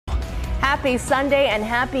Happy Sunday and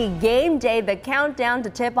happy game day. The countdown to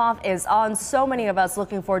tip-off is on. So many of us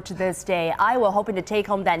looking forward to this day. Iowa hoping to take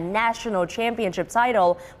home that national championship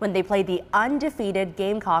title when they play the undefeated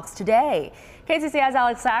Gamecocks today. KCCI's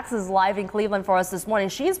Alex Sachs is live in Cleveland for us this morning.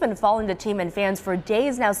 She's been following the team and fans for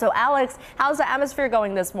days now. So Alex, how's the atmosphere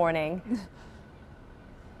going this morning?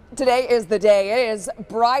 Today is the day. It is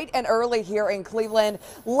bright and early here in Cleveland.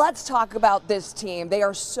 Let's talk about this team. They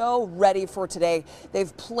are so ready for today.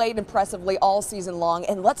 They've played impressively all season long.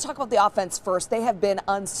 And let's talk about the offense first. They have been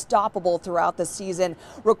unstoppable throughout the season,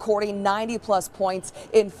 recording 90-plus points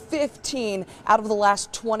in 15 out of the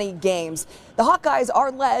last 20 games. The Hawkeyes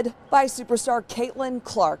are led by superstar Caitlin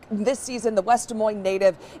Clark. This season, the West Des Moines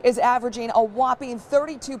native is averaging a whopping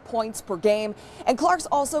 32 points per game. And Clark's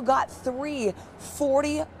also got 3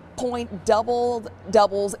 40-point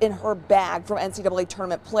doubles in her bag from NCAA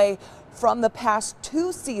tournament play from the past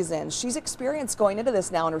 2 seasons she's experienced going into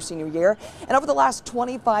this now in her senior year. And over the last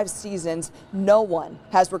 25 seasons, no one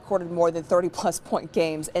has recorded more than 30-plus point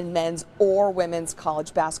games in men's or women's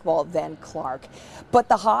college basketball than Clark. But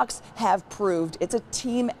the Hawks have proved it's a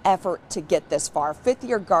team effort to get this far.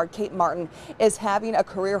 Fifth-year guard Kate Martin is having a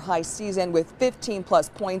career-high season with 15-plus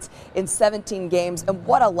points in 17 games. And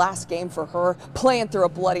what a last game for her, playing through a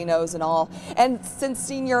bloody nose and all. And since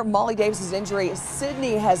senior Molly Davis's injury,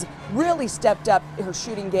 Sydney has really stepped up her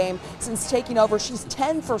shooting game since taking over. She's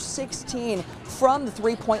 10 for 16 from the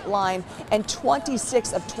three-point line and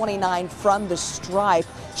 26 of 29 from the stripe.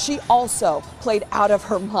 She also played out of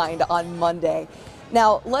her mind on Monday.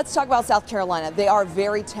 Now, let's talk about South Carolina. They are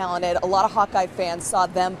very talented. A lot of Hawkeye fans saw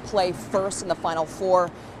them play first in the Final Four,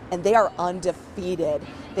 and they are undefeated.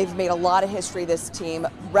 They've made a lot of history, this team,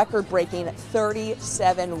 record-breaking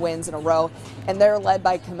 37 wins in a row, and they're led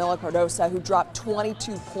by Camila Cardosa, who dropped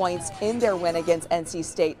 22 points in their win against NC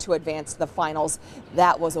State to advance to the finals.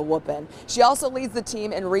 That was a whooping. She also leads the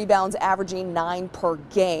team in rebounds, averaging 9 per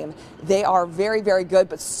game. They are very, very good,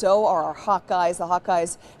 but so are our Hawkeyes. The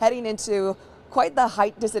Hawkeyes heading into quite the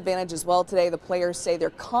height disadvantage as well today. The players say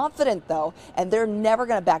they're confident, though, and they're never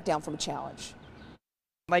going to back down from a challenge.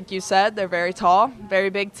 Like you said, they're very tall, very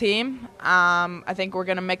big team. I think we're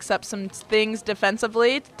going to mix up some things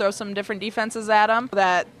defensively, throw some different defenses at them,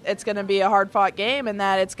 that it's going to be a hard-fought game and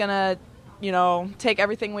that it's going to, take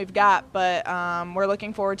everything we've got. But we're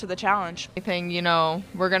looking forward to the challenge. I think,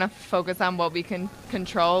 we're going to focus on what we can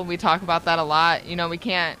control. We talk about that a lot. We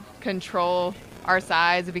can't control our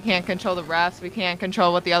size. We can't control the refs. We can't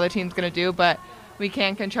control what the other team's going to do, but we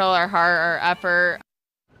can control our heart, our effort.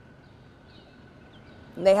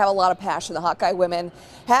 They have a lot of passion. The Hawkeye women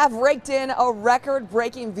have raked in a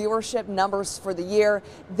record-breaking viewership numbers for the year.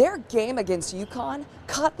 Their game against UConn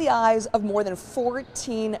caught the eyes of more than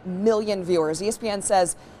 14 million viewers. ESPN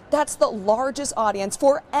says that's the largest audience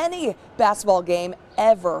for any basketball game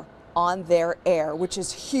ever on their air, which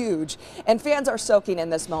is huge. And fans are soaking in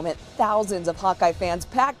this moment. Thousands of Hawkeye fans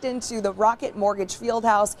packed into the Rocket Mortgage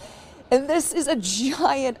Fieldhouse. And this is a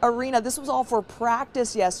giant arena. This was all for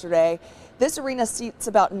practice yesterday. This arena seats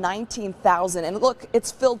about 19,000, and look,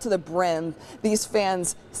 it's filled to the brim. These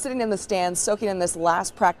fans sitting in the stands, soaking in this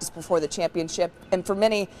last practice before the championship. And for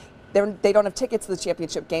many, they don't have tickets to the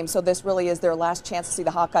championship game, so this really is their last chance to see the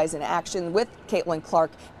Hawkeyes in action with Caitlin Clark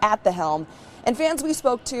at the helm. And fans we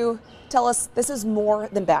spoke to tell us this is more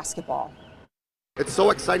than basketball. It's so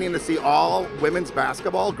exciting to see all women's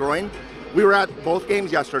basketball growing. We were at both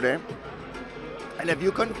games yesterday, and if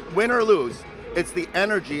you couldn't win or lose, it's the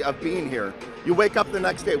energy of being here. You wake up the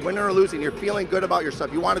next day, winning or losing, you're feeling good about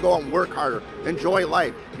yourself. You want to go out and work harder, enjoy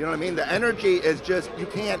life. You know what I mean? The energy is just,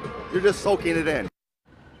 you're just soaking it in.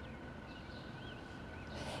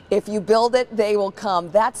 If you build it, they will come.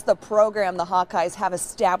 That's the program the Hawkeyes have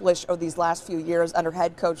established over these last few years under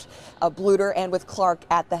head coach Bluder and with Clark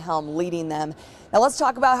at the helm leading them. Now let's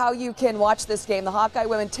talk about how you can watch this game. The Hawkeye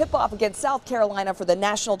women tip off against South Carolina for the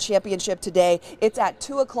national championship today. It's at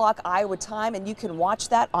 2 o'clock Iowa time, and you can watch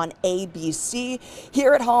that on ABC.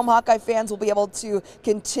 Here at home, Hawkeye fans will be able to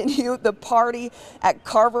continue the party at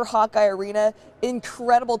Carver Hawkeye Arena.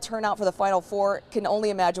 Incredible turnout for the Final Four. Can only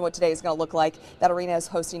imagine what today is going to look like. That arena is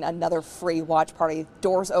hosting another free watch party.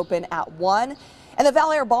 Doors open at 1. And the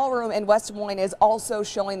Val Air Ballroom in West Des Moines is also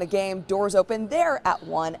showing the game. Doors open there at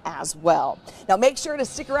 1 as well. Now make sure to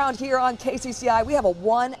stick around here on KCCI. We have a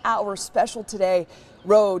 1-hour special today.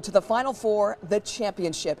 Road to the Final Four, the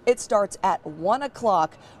championship. It starts at 1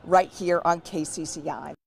 o'clock right here on KCCI.